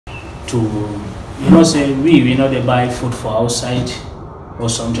to, say we know they buy food for outside or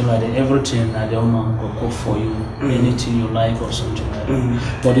something like that. Everything that the man will cook for you, anything you like or something like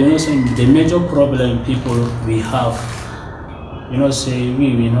that. But say the major problem people we have, say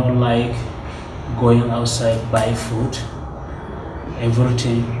we don't like going outside buy food.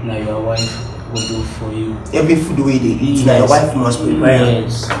 Everything like your wife will do for you. Every food way they eat, your wife must prepare.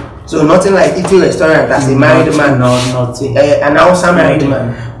 Yes. So nothing like eating restaurant as a married man. No, nothing. An Hausa married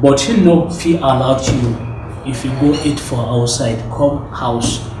man. But he no feel allowed you. If you go eat for outside, come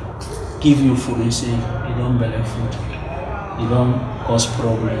house, give you food, you say you don't believe food. You don't cause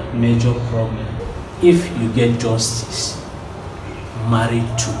problem, major problem. If you get justice, marry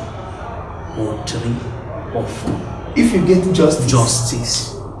 2 or 3 or 4. If you get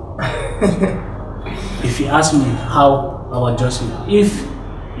justice. If you ask me how our justice, if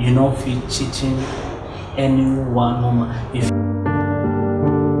you know feel cheating anyone woman, if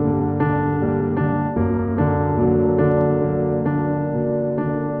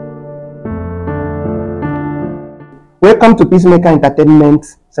Welcome to Peacemaker Entertainment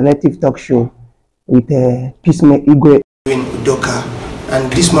Selective Talk Show with Peacemaker Igwe Udoka,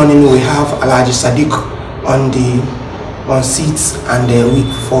 and this morning we have Alhaji Sadiq on seats and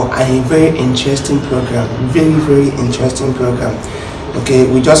for a very interesting program, very interesting program. Okay,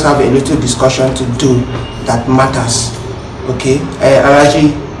 we just have a little discussion to do that matters. Okay,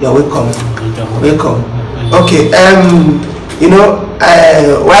 Alhaji, you're welcome. Okay,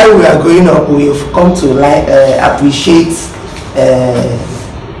 while we are growing up, we've come to appreciate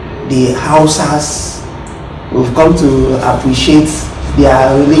the Hausas. We've come to appreciate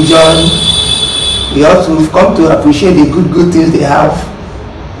their religion. We've come to appreciate the good things they have.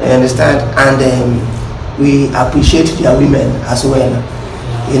 You understand? And we appreciate their women as well.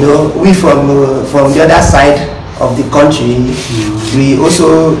 We from the other side of the country, we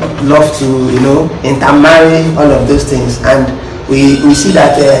also love to intermarry all of those things, and we see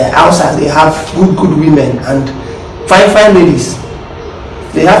that Hausas, they have good women and fine ladies.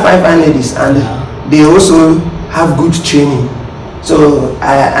 They have fine ladies, and they also have good training. So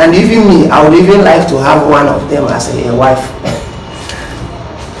and even me, I would even like to have one of them as a wife.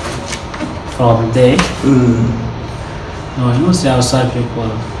 From there, no, say outside people,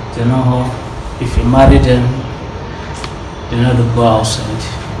 they know how, if you marry them, they know to go outside.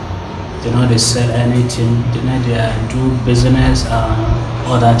 They know they sell anything. They know they do business and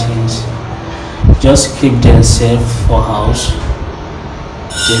other things. Just keep themselves for house.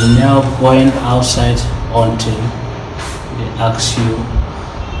 They're now going outside until they ask you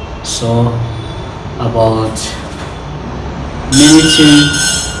so about many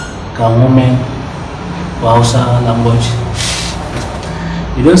things can women for Hausa language.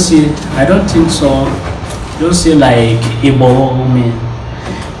 You don't see, I don't think so. You don't see like Igbo women.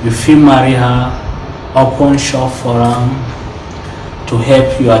 You feel marry her, open shop for them to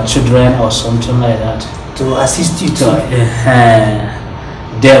help your children or something like that. To assist you to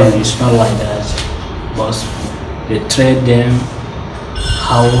them it's not like that. But they train them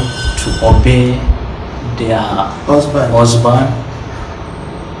how to obey their husband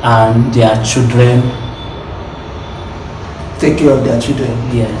and their children. Take care of their children.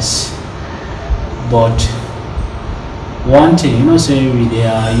 Yes. But one thing, say they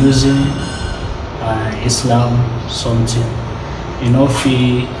are using Islam something. If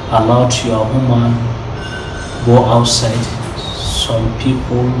you allow your woman go outside, some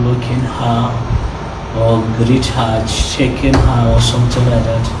people looking her or greet her, shaking her or something like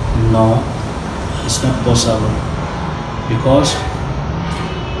that. No, it's not possible, because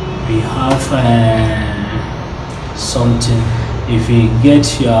we have something. If you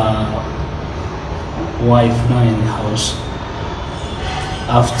get your wife now in the house,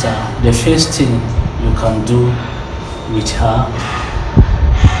 after the first thing you can do with her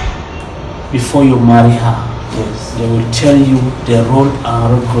before you marry her, they will tell you the rule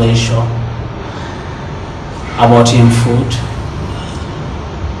and regulation about him food,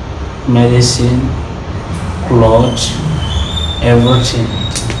 medicine, clothes, everything.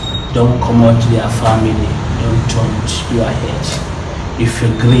 Don't come out to their family, don't turn your head. If you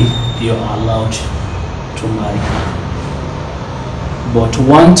agree, you are allowed to marry her. But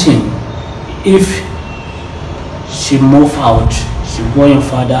one thing, if she move out, she go in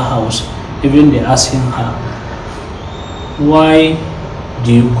father house, even they asking her, why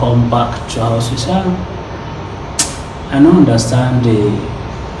do you come back to house? She said, I don't understand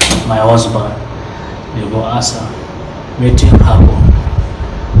my husband. They go ask her, waiting happen.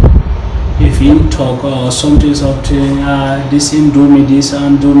 If you talk or something, this thing do me this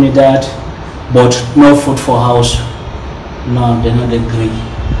and do me that, but no food for house. No, they not agree.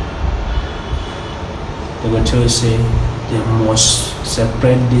 They will tell you say they must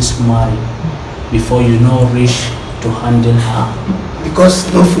separate this marriage before you know reach to handle her.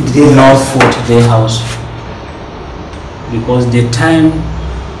 Because no food they No have. food they house. Because the time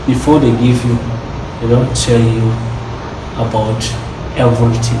before they give you, they don't tell you about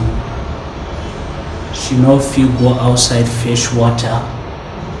everything. She no fit go outside fetch water.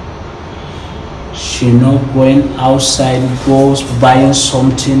 She no going outside goes buying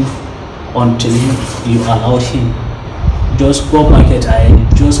something until you allowed him. Just go market. I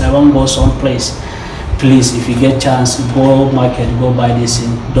want go someplace. Please, if you get chance, go market, go buy this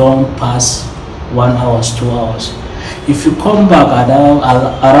thing. Don't pass 1 hour, 2 hours. If you come back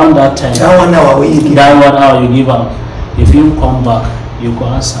around that time, That 1 hour when you give that 1 hour you give up. If you come back, you go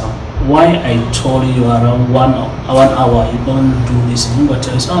ask her why I told you around 1 hour you don't do this. You go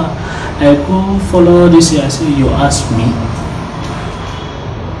tell us, I go follow this here. I say you ask me.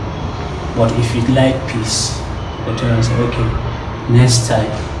 But if you like peace, you tell us okay, next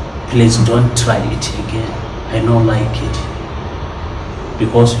time please don't try it again. I don't like it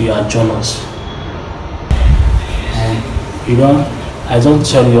because you are jealous. And I don't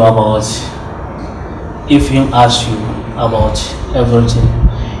tell you about if he asks you about everything,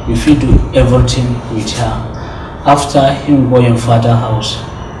 if you do everything with her. After him going father house,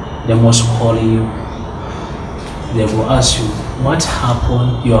 they must call you. They will ask you what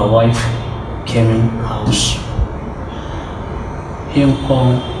happened. Your wife came in house. Him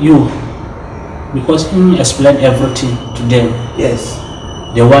come you because him explain everything to them. yes.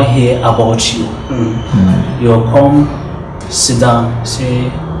 They want to hear about you. You come sit down, say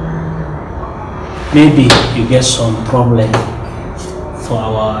maybe you get some problem for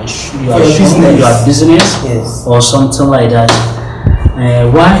your business Yes. or something like that.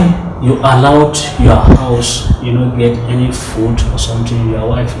 Why you allowed your house, you don't get any food or something? Your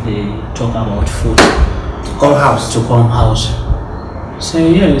wife they talk about food To come house.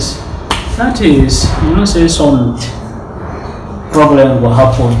 Say yes, that is say some problem will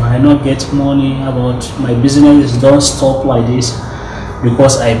happen. I not get money about my business. Don't stop like this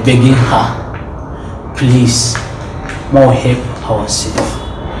because I begging her, please, more help ourselves.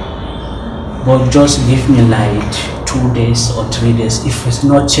 But just give me like 2 days or 3 days. If it's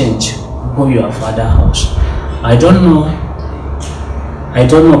not change, go your father house. I don't know,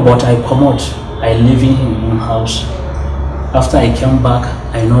 but I come out. I live in him house. After I came back,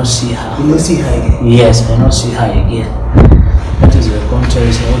 I not see her. You don't see her again. Yes, I not see her again. That is the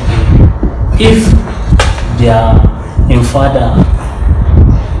contrary. Say, okay, if their father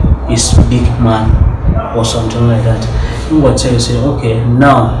is big man or something like that, you will tell you say, okay,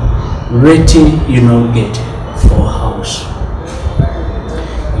 now rating you not get for house.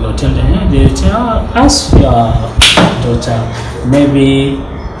 You will tell them, they tell ask your daughter, maybe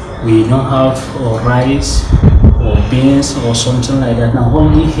we don't have rice or beans or something like that. Now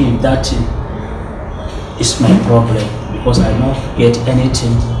only him, that is my problem because I don't get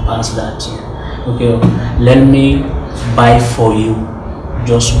anything past that. Okay, let me buy for you.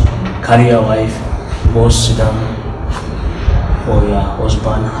 Just carry your wife, go sit down for your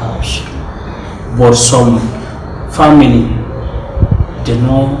husband house. But some family, they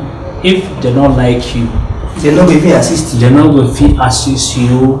know if they don't like you, They not even assist you. they not go fit assist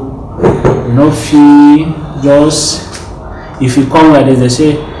you. They not fit just if you come like this, they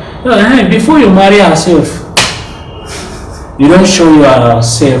say, oh, hey, before you marry herself, you don't show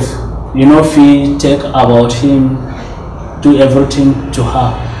yourself. You know, if take about him, do everything to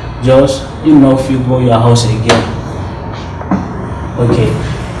her. Just if you go your house again. Okay,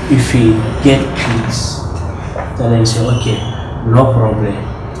 if you get peace, then you say, okay, no problem.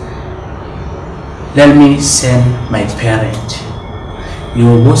 Let me send my parent. You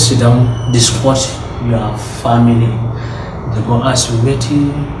will go sit down, discuss your family. They go ask you,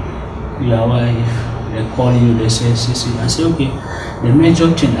 waiting your wife. They call you, they say, Sissy. I say, okay, the major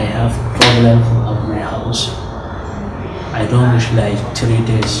thing I have problem at my house. I don't reach like 3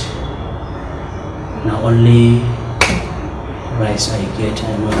 days. Now only rice I get.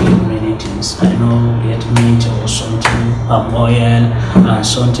 I don't get many things. I don't get meat or something, oil and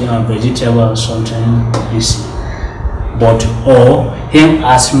something, and vegetable or something of this. But or him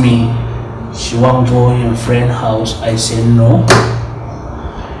ask me, she want go in friend house. I say no.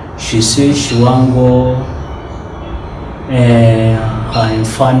 She say she want go in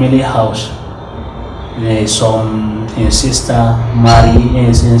family house. Some his sister marry,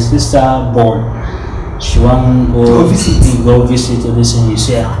 his sister born. She want go visit this, and you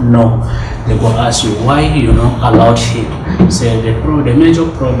say no. They go ask you why you not allowed him. Say the major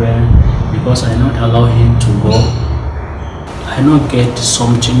problem because I not allow him to go. I not get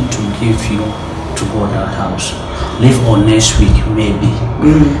something to give you. to go that house. Leave on next week maybe.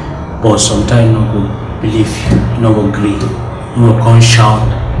 But sometimes no go believe, no go agree, no go come shout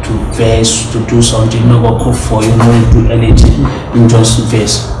to vex, to do something, no go cook for you, no go do anything, you just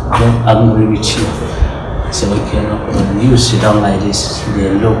vex, don't angry with you. Say okay, no problem. You sit down like this, they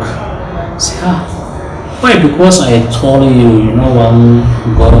look, say why? Because I told you, you know, one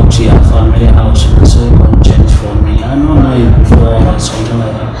go up to your family house, so you can change for me. I don't know you before or something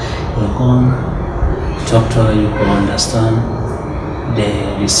like that. You come talk to her, you can understand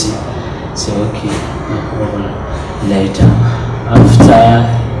the receipt. Say okay, no problem. Later, after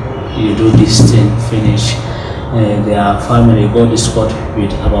you do this thing, finish, their family go discuss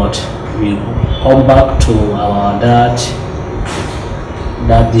with about, we come back to our dad,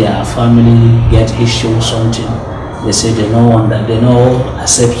 that their family get issue something. They say they don't want that, they don't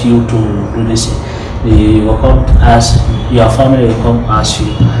accept you to do this. They will come ask, your family will come ask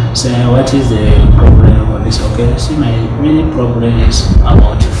you, say what is the problem about this? Okay, see, my main problem is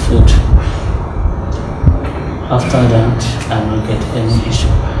about food. After that, I don't get any issue.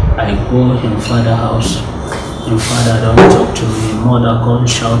 I go in father house. In father don't talk to me. Mother come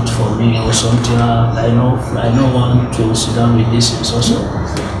shout for me or something. I don't want to sit down with this also.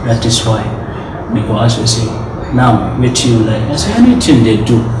 That is why. Because you say, now with you, like I say, anything they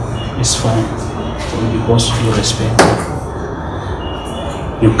do is fine. Because you respect them.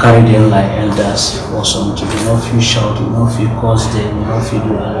 You carry them like elders or something. You know if you shout, you know if you cause them, you know if you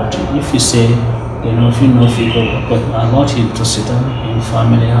do a lot. If you say, you know if you know if you go, but allow him to sit down in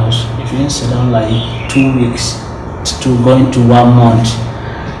family house. If you sit down like 2 weeks to going to 1 month,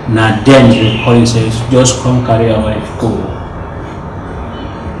 now then you call yourself, just come carry your wife, go.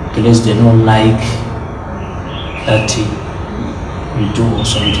 Because they don't like that thing you do or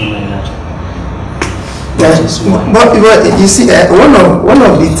something like that. That is why. But you see, one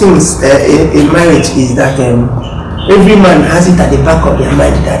of the things in marriage is that every man has it at the back of their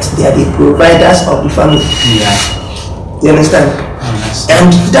mind that they are the providers of the family. Yeah. You understand?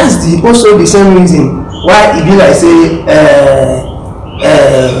 And that's also the same reason why it be like say,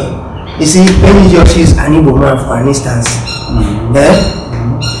 you see, let me just use an Igbo man for an instance.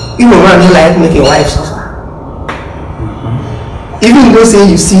 Igbo man don't like make a wife suffer. Even though say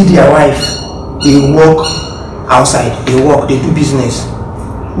you see their wife, they work outside, they work, they do business.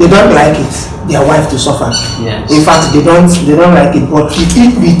 They don't like it, their wife to suffer. Yes. In fact, they don't like it. But the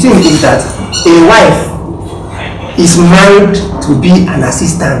thing is that a wife is married to be an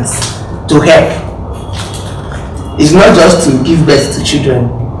assistant, to help. It's not just to give birth to children.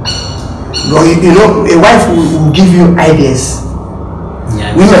 But you know, a wife will give you ideas.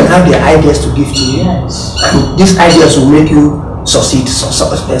 Yes. Women have their ideas to give to you. Yes. And these ideas will make you succeed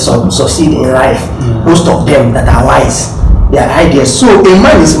in life. Most of them that are wise, their ideas. So a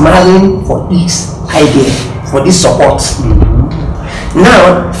man is marrying for this idea, for this support.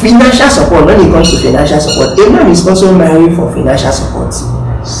 Now, financial support, when it comes to financial support, a man is also marrying for financial support.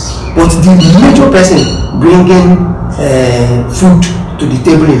 But the major person bringing food to the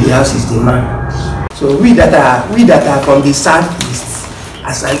table in the house is the man. So we that are from the southeast,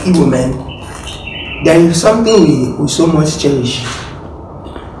 as an Igbo man, there is something we so much cherish.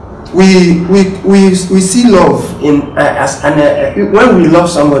 We see love in when we love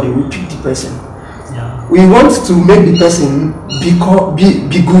somebody, we pick the person. Yeah. We want to make the person be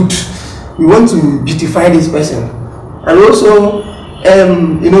good. We want to beautify this person, and also,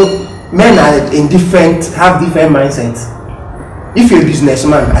 you know, men are have different mindsets. If you're a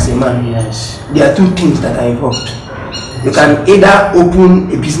businessman, as a man, yes, there are two things that are involved. You can either open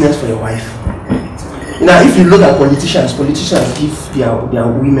a business for your wife. Now, if you look at politicians give their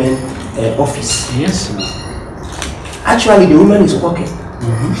women office. Yes. Actually, the woman is working.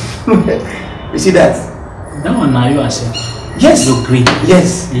 You see that? That one now you are saying. Yes. You agree?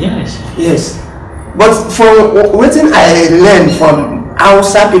 Yes. Yes. Yes. But from what I learned from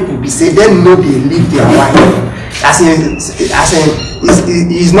Hausa people, be say they know they leave their wife. As in,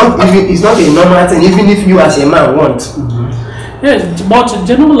 it's not a normal thing. Even if you as a man want. Yes, but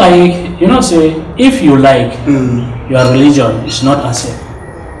you know, like, you know, say if you like your religion is not accept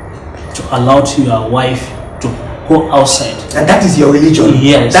to allow your wife to go outside, and that is your religion.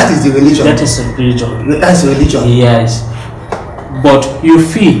 Yes, that is the religion. That is the religion. That's religion. Yes, but you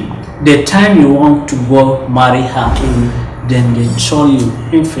feel the time you want to go marry her, then they show you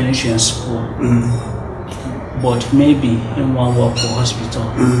in finishing school. But maybe in one work for hospital,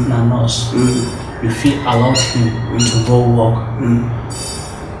 na nurse. You feel allowed him to go work.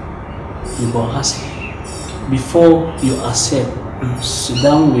 You go ask before you accept. Sit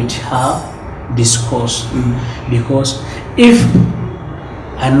down with her, discuss. Because if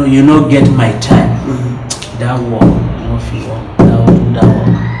I know you know get my time. That work, you know, if you work, that work.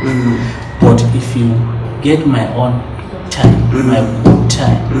 But if you get my own time, my good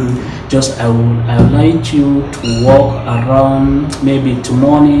time, just I would like you to walk around maybe to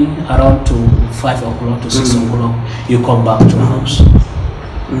morning around to 5 o'clock to 6 o'clock. You come back to house.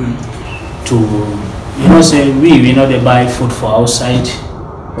 To you know say we know they buy food for outside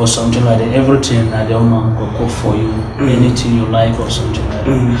or something like that. Everything that the woman will cook for you, anything you like or something like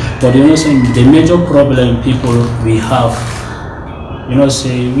that. But you know say the major problem people we have, you know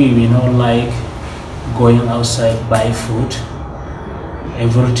say we don't like going outside buy food.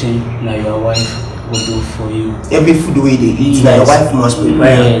 Everything like your wife will do for you. Every food way they eat, like your wife must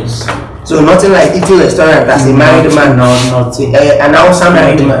prepare. Yes. So nothing like eating restaurant as a married man. No, nothing. An Hausa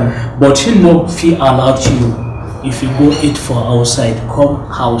married man. But he no feel allowed you. If you go eat for outside, come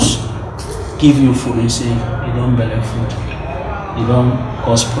house, give you food, you say you don't believe food. You don't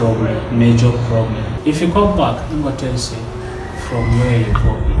cause problem, major problem. If you come back, I'm gonna tell you say from where you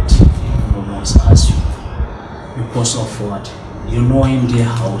go eat, you must ask you. Because of what? You know in their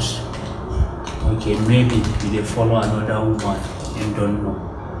house. Okay, maybe they follow another woman and don't know.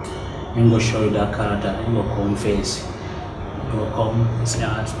 I'm going to show you that character. I'm going to confess. You will come and say,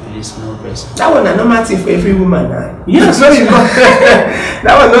 please, no rest. That one a normal thing for every woman now. Yes. That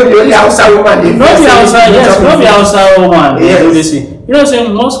one not the only Hausa woman. Not the Hausa, yes, not the Hausa woman. Yes. You know, say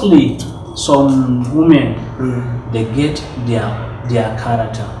mostly some women, they get their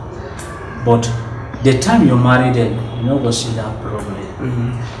character. But the time you marry them, you know, go see that problem.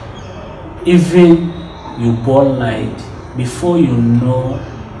 Even you born like, before you know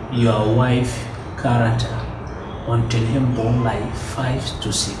your wife character, until him born like 5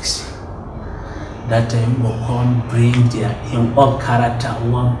 to 6. That time will come bring him all character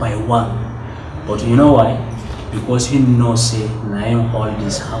one by one. But you know why? Because he knows say na him hold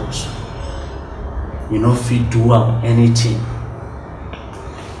this house. You know if you do anything.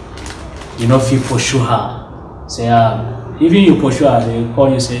 You know if you pursue her. Say even you pursue her, they call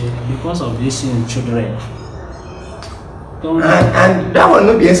you say because of this children. And that will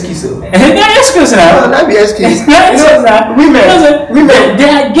not be excuse. That excuse now. That be excuse. Women,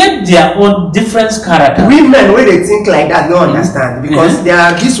 they get their own different character. Women, when they think like that, don't understand because there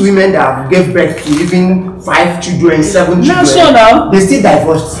are these women that gave birth to even 5 children, 7 children. So now they still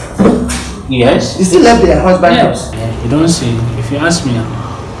divorced. Yes. They still left their husband house. You don't say. If you ask me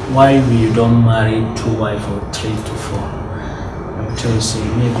why we don't marry 2 wives or 3 to 4, I'm tell you say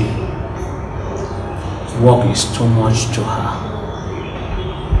maybe work is too much to her.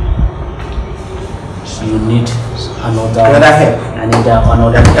 So you need another help.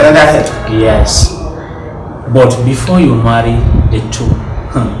 Another help. Yes. But before you marry the 2,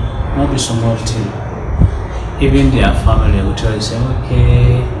 not be small thing. Even their family will tell you say,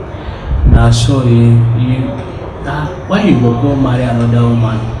 okay, now so why you go marry another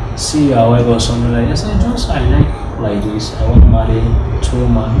woman? See your wife or something like that. I say, just I like this. I want to marry 2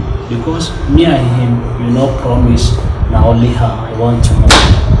 men. Because me and him, you know, promise now only her I want to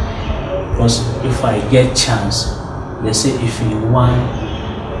marry. Because if I get chance, they say if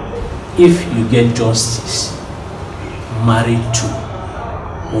you get justice, marry 2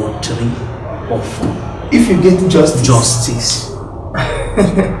 or 3 or 4. If you get justice.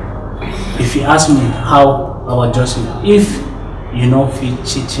 If you ask me how our justice, if you know if you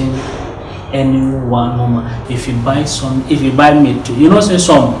cheating any one woman, if you buy meat, you know say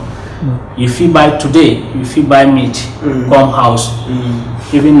some. If you buy today, if you buy meat, come house,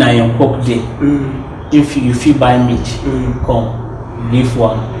 even na your cook day. If you buy meat, come, give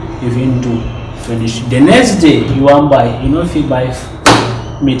one, even do, finish. The next day you want buy, you know if you buy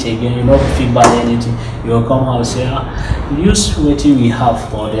meat again, you know if you buy anything, you will come house say, use what we have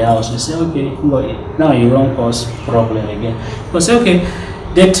for the house. You say okay, but now you won't cause problem again. But say okay,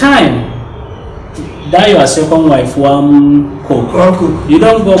 the time that your second wife one cook. You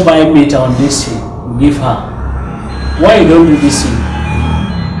don't go buy meat on this thing, give her. Why you don't do this thing?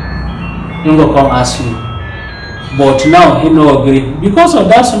 He go come ask you. But now he no agree. Because of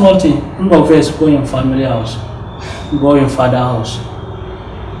that small thing, he go first go in family house, go in father house.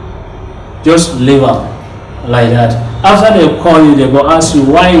 Just leave her like that. After they call you, they go ask you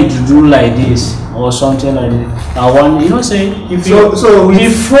why you do like this or something like that. I want you know say if you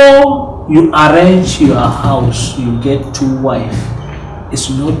before you arrange your house, you get 2 wives. It's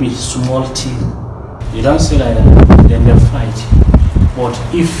not be small thing. You don't say like that, then they fight. But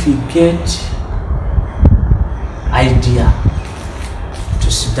if you get idea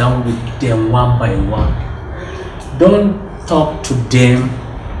to sit down with them one by one, don't talk to them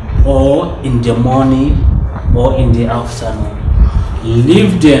or in the morning or in the afternoon.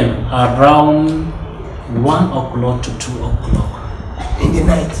 Leave them around 1 o'clock to 2 o'clock In the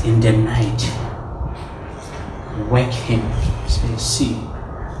night. in the night. Wake him. Say, see,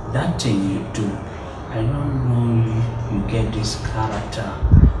 that thing you do, I don't know you get this character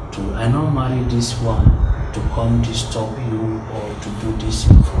to, I don't marry this one to come disturb you or to do this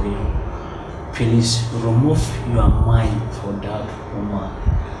for you. Please remove your mind for that woman.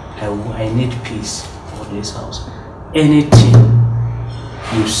 I need peace for this house. Anything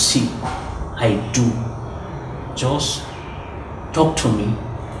you see I do, just talk to me.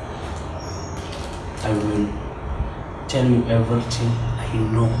 I will tell you everything I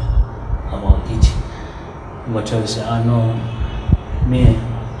know about it. But I say, I know me,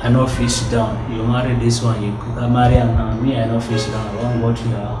 I know fish down. You marry this one, you cook, I marry her now. Me, I know fish down. I won't go to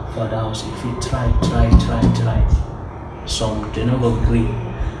your father's house. If you try. Some they never agree.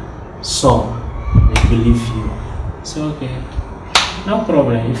 Some they believe you. So okay, no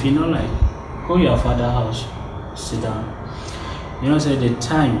problem. If you know, like, go your father's house, sit down. You know, say the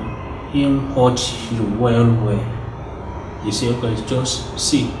time him hurt you well. You say, okay, just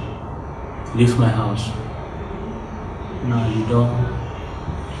see, leave my house. No, you don't.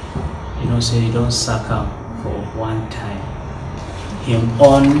 You know, say you don't sack him for one time. Him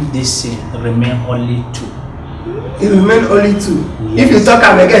on this thing remain only 2. It remain only 2. Yes. If you talk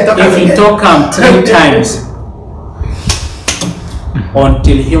him again, if you talk him 3 times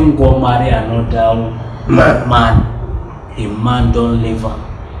until him go marry another man, him man don't leave him.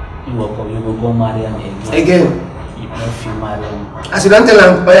 You will go marry him again. You don't feel marry him. As you don't tell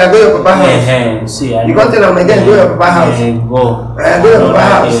him, oh, yeah, go your papa house. See, you can't tell him again, go your papa house. Go. Go your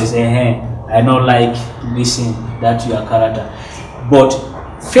papa house. I don't like listen that your character. But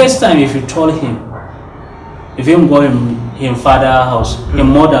first time if you told him, if him go him father house, him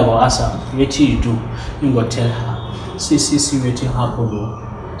mother go ask him, what you do? Him go tell her, see what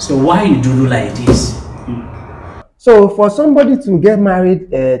happen. So why you do like this? So for somebody to get married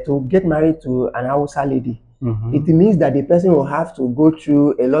to an Hausa lady, it means that the person will have to go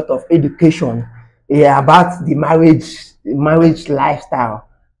through a lot of education about the marriage lifestyle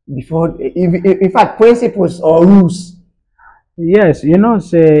before, in fact, principles or rules. Yes, you know,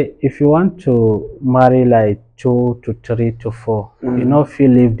 say if you want to marry like 2 to 3 to 4, you know, if you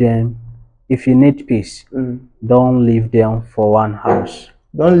leave them, if you need peace, don't leave them for one house.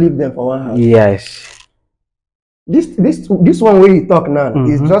 Don't leave them for one house. Yes. This one way you talk now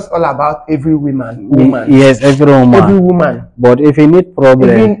is just all about every woman. Yes, every woman. But if you need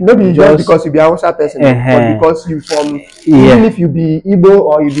problem, maybe just because you be a Hausa person, but because you from even if you be Igbo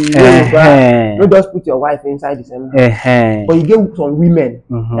or you be Yoruba, don't just put your wife inside the same house. But you get some women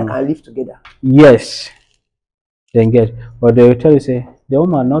that can live together. Yes, then get. But they will tell you, say the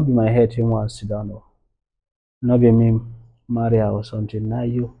woman not be my head, you want to sit down, not be me marry her or something. Now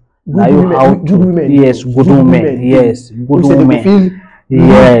you. Good women. Yes, good women. Yes, good women.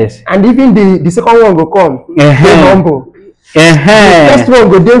 Yes. And even the second one will come. Humble. The first one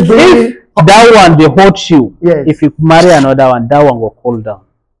will do very. That one they hurt you. Yes. If you marry another one, that one will cool down.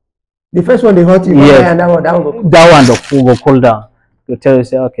 The first one they hurt you. Yes. And that one will cool down. That one will cool down. You tell you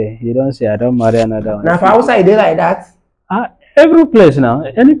say, okay, you don't say I don't marry another one. Now for outside they like that. Every place now,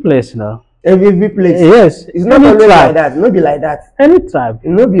 any place now. Every place. Yes. It's not always like that. No be like that. Any tribe.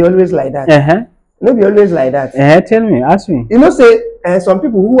 No be always like that. No be always like that. Tell me, ask me. You know, say some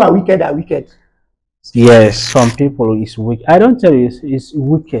people who are wicked are wicked. Yes, some people is wicked. I don't tell you it's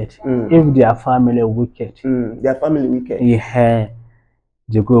wicked. If their family wicked. Their family wicked. Yeah.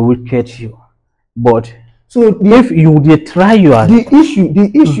 They go wicked you. But so if you they try you the issue,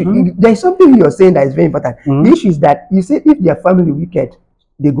 there is something you're saying that is very important. The issue is that you say if their family wicked,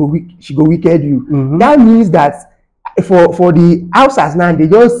 she go wicked you. That means that for the houses now, they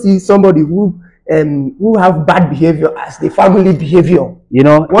just see somebody who have bad behavior as the family behavior. You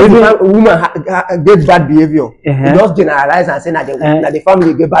know, once a woman get bad behavior, they just generalize and say that the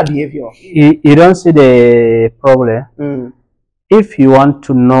family get bad behavior. You don't see the problem. If you want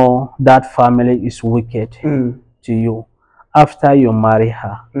to know that family is wicked to you, after you marry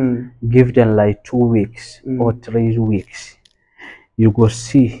her, give them like 2 weeks or 3 weeks. You go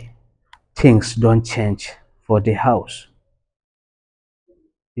see things don't change for the house.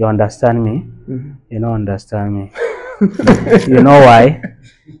 You understand me? You don't understand me. You know why?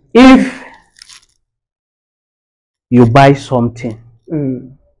 If you buy something,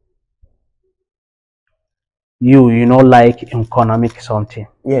 you know, like economic something.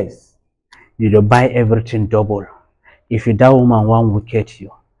 Yes. You don't buy everything double. If that woman want wicked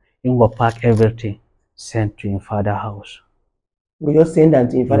you will pack everything, send to your father's house. We just send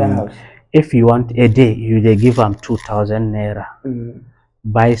that to your father's house. If you want a day, you they give them 2,000 naira.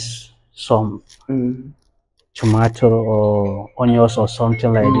 Buy some tomato or onions or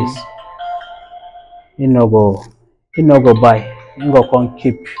something like this. You no go buy. You go come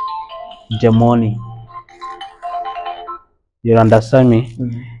keep the money. You understand me?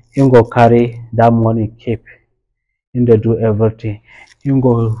 You go carry that money keep. You go do everything. You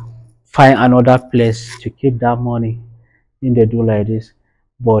go find another place to keep that money. You go do like this.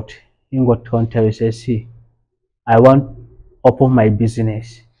 But you go turn tell you say, see, I want open my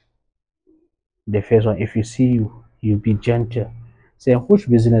business. The first one, if you see you be gentle. Say which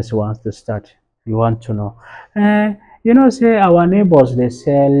business you want to start. You want to know. You know, say our neighbors they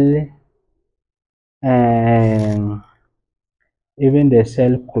sell even they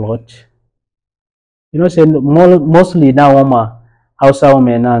sell clothes. You know, say mostly now Hausa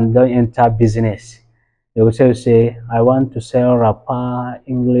women now don't enter business. They will say, I want to sell wrapper,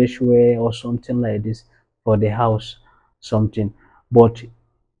 English wear or something like this for the house, something. But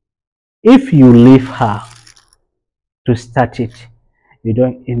if you leave her to start it, you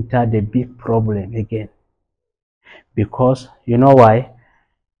don't enter the big problem again. Because you know why?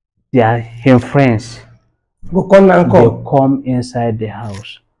 They are him friends. Go come and They come. come inside the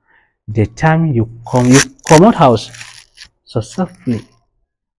house. The time you come out house successfully.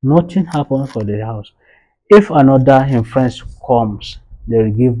 Nothing happens for the house. If another him friends comes, they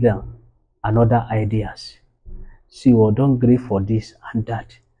will give them another ideas. See, well, don't grieve for this and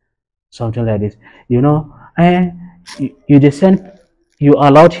that, something like this. You know, and you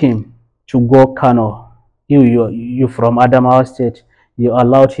allowed him to go Kano. You from Adamawa State. You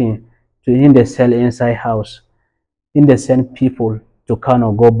allowed him to in the sell inside house. In the send people to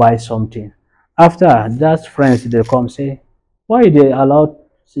Kano go buy something. After that, friends they come say, why they allowed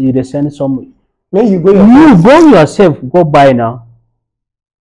you they send some? When you go You go yourself go buy now.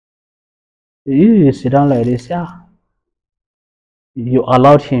 You sit down like this, yeah. You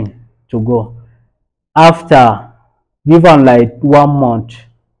allowed him to go. After give him like 1 month,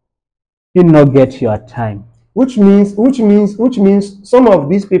 you not get your time. which means some of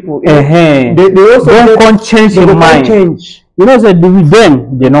these people they also don't come change your mind. Change. You know, say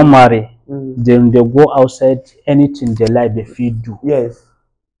them they not marry. Then they go outside, anything they like they feed do. Yes.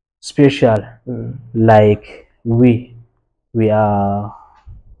 Special like we are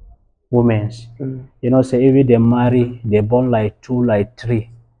women's. You know, say if they marry, they born like 2, like 3.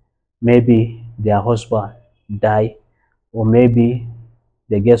 Maybe their husband die, or maybe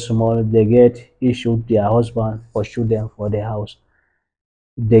they get issued their husband pursue them for the house.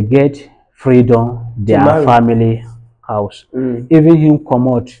 They get freedom, their family house. Even him come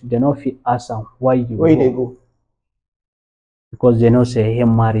out, they not fit ask him why you where they go. Because they know say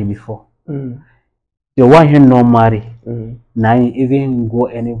him marry before. The one him not marry, now even go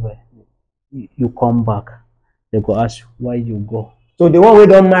anywhere, you come back, they go ask why you go. So the one we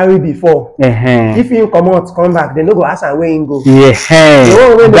don't marry before, if him come back, they no go ask where him go.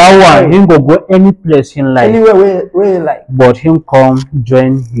 That one him go any place in life, anywhere where he like. But him come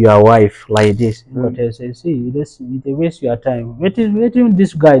join your wife like this. But they say, see, they waste your time. Waiting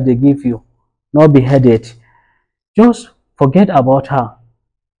this guy they give you, not be headed. Just forget about her.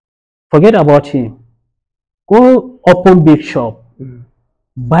 Forget about him. Go open big shop.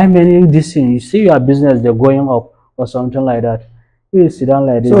 Buy many this thing. You see your business they're going up or something like that. You sit down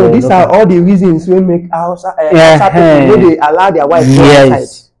like this. So these are all the reasons we make Hausa people they allow their wife to go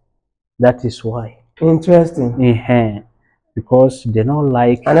outside. That is why. Interesting. Because they don't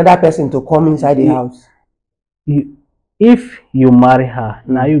like another person to come inside the house. If you marry her,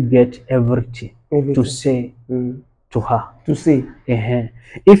 now you get everything to say to her. To say.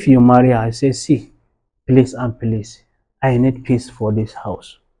 If you marry her, say, see, please and please, I need peace for this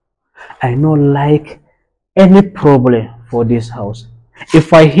house. I don't like any problem for this house.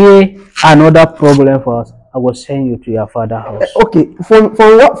 If I hear another problem for us, I will send you to your father's house. Okay, from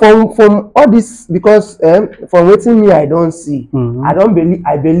all this, because from waiting me I don't see.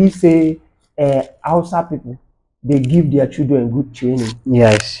 I believe say Hausa people they give their children good training.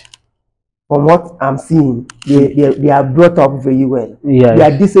 Yes. From what I'm seeing, they are brought up very well. Yes. They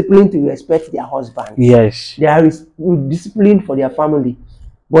are disciplined to respect their husbands. Yes. They are disciplined for their family.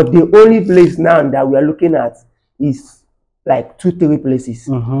 But the only place now that we are looking at is like 2, 3 places.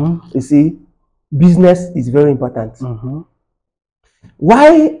 You see, business is very important.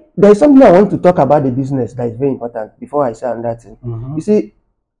 Why? There's something I want to talk about the business that is very important before I say on that thing. You see,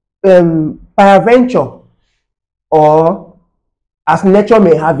 peradventure, or as nature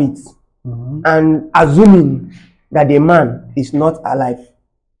may have it, and assuming that the man is not alive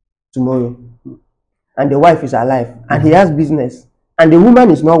tomorrow and the wife is alive and he has business, and the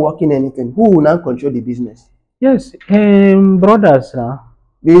woman is not working anything, who will now control the business? Yes, brothers.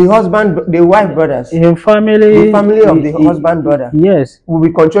 The husband, the wife brothers, In family. the family of the husband brother. Yes. Will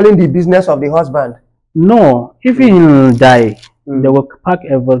be controlling the business of the husband. No, if he die, they will pack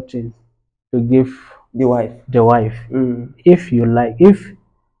everything to give the wife. The wife. If you like, if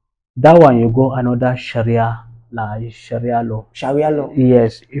that one you go another Sharia law. Sharia law.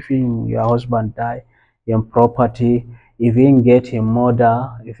 Yes, if your husband die, in property, if he get him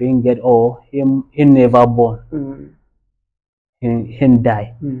mother, if he get he never born, he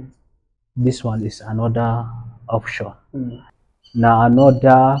die. This one is another option. Now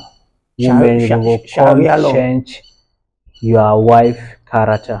another woman will come change your wife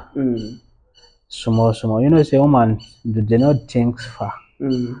character. Small. You know, say woman they not think far.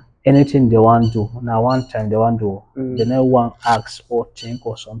 Anything they want to do, now one time they want to do, they never want ask or think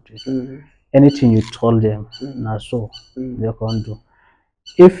or something. Anything you told them, now so they can't do.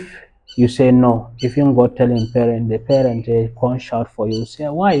 If you say no, if you go telling parent, the parent they can't shout for you, say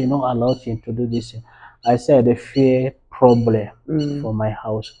why you not allowed him to do this? I said the fear problem for my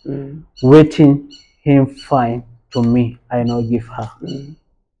house. Waiting him fine to me, I not give her.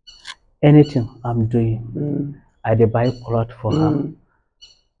 Anything I'm doing, I dey buy cloth for her.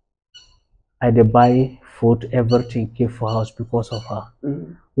 I dey buy food, everything keep for house because of her.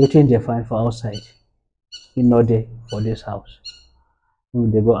 Waiting they find for outside, you know they for this house.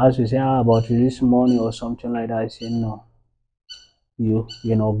 They go ask you, say about this money or something like that. I say no, you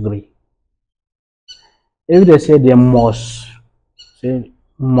not agree. If they say they must, say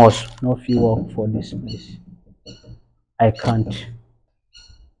must not fit work for this place, I can't.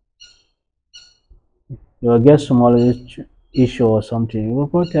 You'll get small issue or something, you will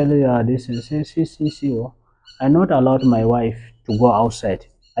go tell you this and say, see, oh, I not allowed my wife to go outside.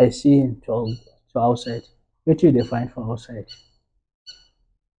 I see him to outside. What do they find for outside?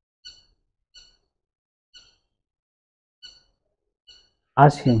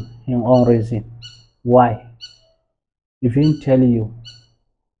 Ask him own reason. Why? If he tell you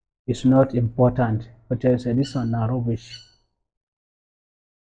it's not important, but I say this one now rubbish.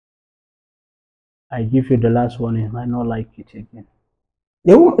 I give you the last warning. I not like it again.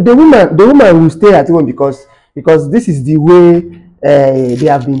 The woman will stay at home because this is the way they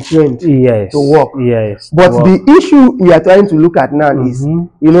have been trained to work. Yes. But the issue we are trying to look at now is, you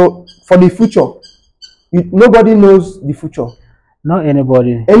know, for the future, nobody knows the future. Not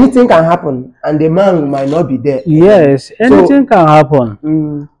anybody. Anything can happen, and the man might not be there. Yes, anything can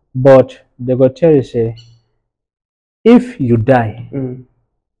happen. But they go tell you, say, if you die,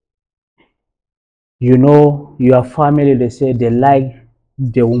 you know, your family, they say they like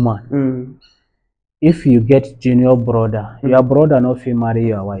the woman. If you get junior brother, your brother not fit marry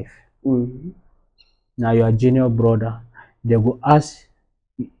your wife. Now your junior brother, they go ask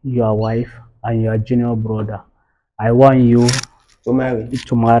your wife and your junior brother, I want you to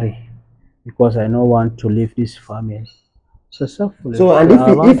marry because I don't want to leave this family. Successfully. So and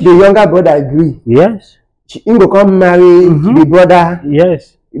if the younger brother agree, yes, he go come marry the brother.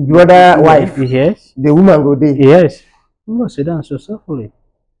 Yes. Brother wife. Yes. The woman go there. Yes. You go sit down successfully.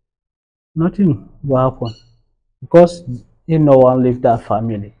 Nothing will happen because you no one leave that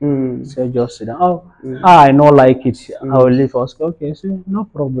family. So just sit down. Oh, I don't like it. I will leave us. Okay, so no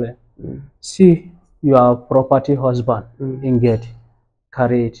problem. See your property husband in get,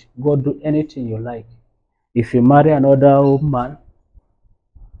 carry it. Go do anything you like. If you marry another woman,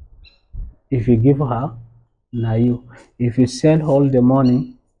 if you give her, now you. If you sell all the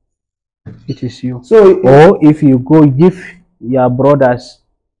money, it is you. So, or if you go give your brothers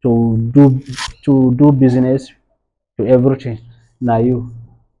to do business, to everything, now you.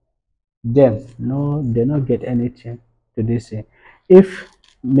 Them, no, they don't get anything to this. If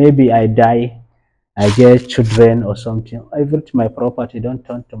maybe I die, I get children or something, everything, my property don't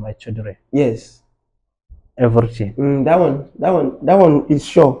turn to my children. Yes. Everything. That one is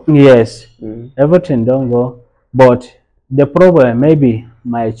sure. Yes. Everything don't go. But the problem, maybe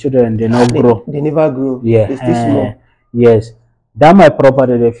my children they not grow. They never grow. Yeah. They still small. Yes. That my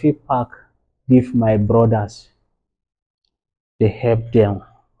property, they feel pack, give my brothers. They help them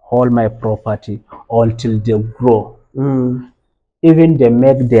hold my property until they grow. Even they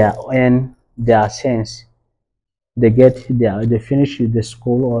make their sense. They get they finish the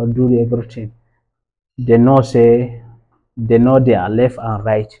school or do everything. They know they are left and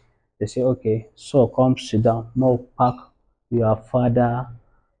right. They say, okay, so come sit down. No, pack your father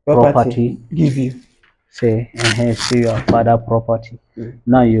property. Give you. Say, see your father property.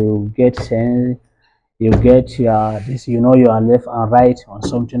 Now you get sense. You get your this, you know, you are left and right or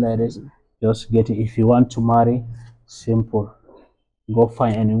something like this. Just get it. If you want to marry, simple. Go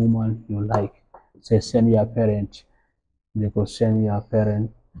find any woman you like. Say send your parent. They go send your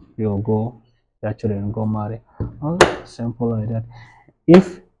parent. You go, your children go marry. Oh, simple like that.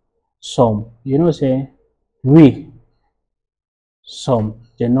 If some, say we some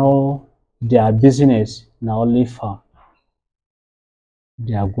they know their business now only farm.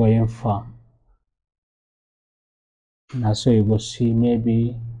 They are going farm. Now so you go see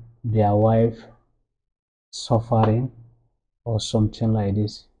maybe their wife suffering or something like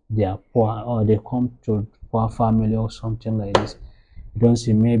this. They are poor or they come to poor family or something like this. You don't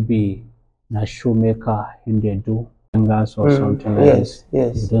see maybe a shoemaker in they do fingers or something like this.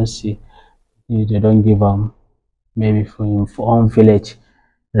 Yes. You don't see. They don't give them maybe for him for own village.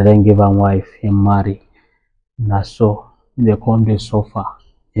 They don't give them wife him marry. Now so they come they suffer.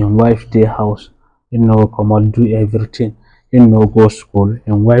 In wife their house, come out do everything. Go school.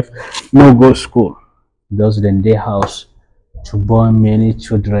 In wife no go school. Just then their house to born many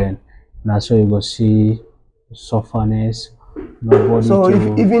children. Now so you go see sufferness. Nobody So to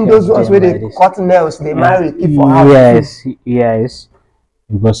if even help those ones them where like they this. cut nails, they marry, keep for house. Yes.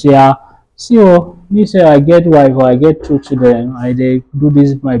 Because see me say I get wife or I get two children, I they do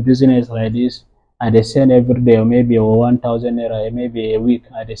this my business like this, and they send every day or maybe 1,000 naira, maybe a week,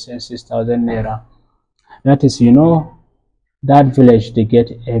 I they send 6,000 naira. That is, that village they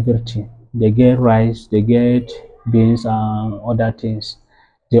get everything. They get rice, they get beans and other things.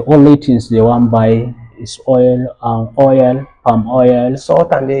 The only things they want buy is palm oil,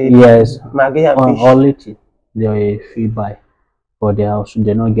 Salt and the yes, maggi and fish. only thing they fit buy for their house.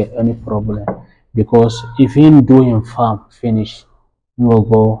 They don't get any problem because if he do him farm finish, he will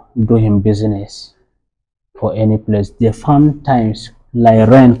go do him business for any place. The farm times like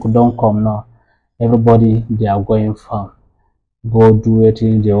rain don't come now. Everybody they are going farm. Go do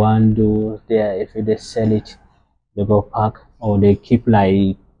anything they want to do there. If they sell it, they go pack or they keep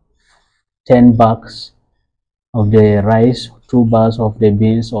like 10 bags of the rice, 2 bags of the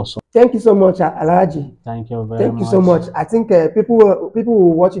beans or so. Thank you so much, Alhaji. Thank you very much. Thank you so much. I think people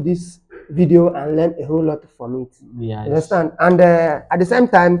will watch this video and learn a whole lot from it. Yes. Understand? And at the same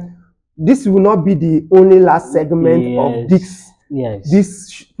time, this will not be the only last segment of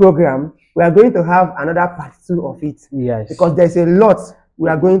this program. We are going to have another part 2 of it. Yes. Because there's a lot we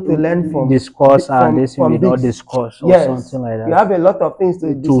are going to learn from discuss and this we not discuss or something like that. You have a lot of things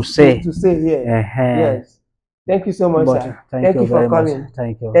to say here. Yes. Thank you so much, sir. Thank you for coming.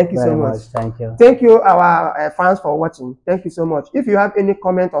 Thank you. Thank you so much. Thank you. Thank you, our fans, for watching. Thank you so much. If you have any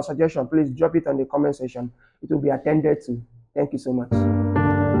comment or suggestion, please drop it on the comment section. It will be attended to. Thank you so much.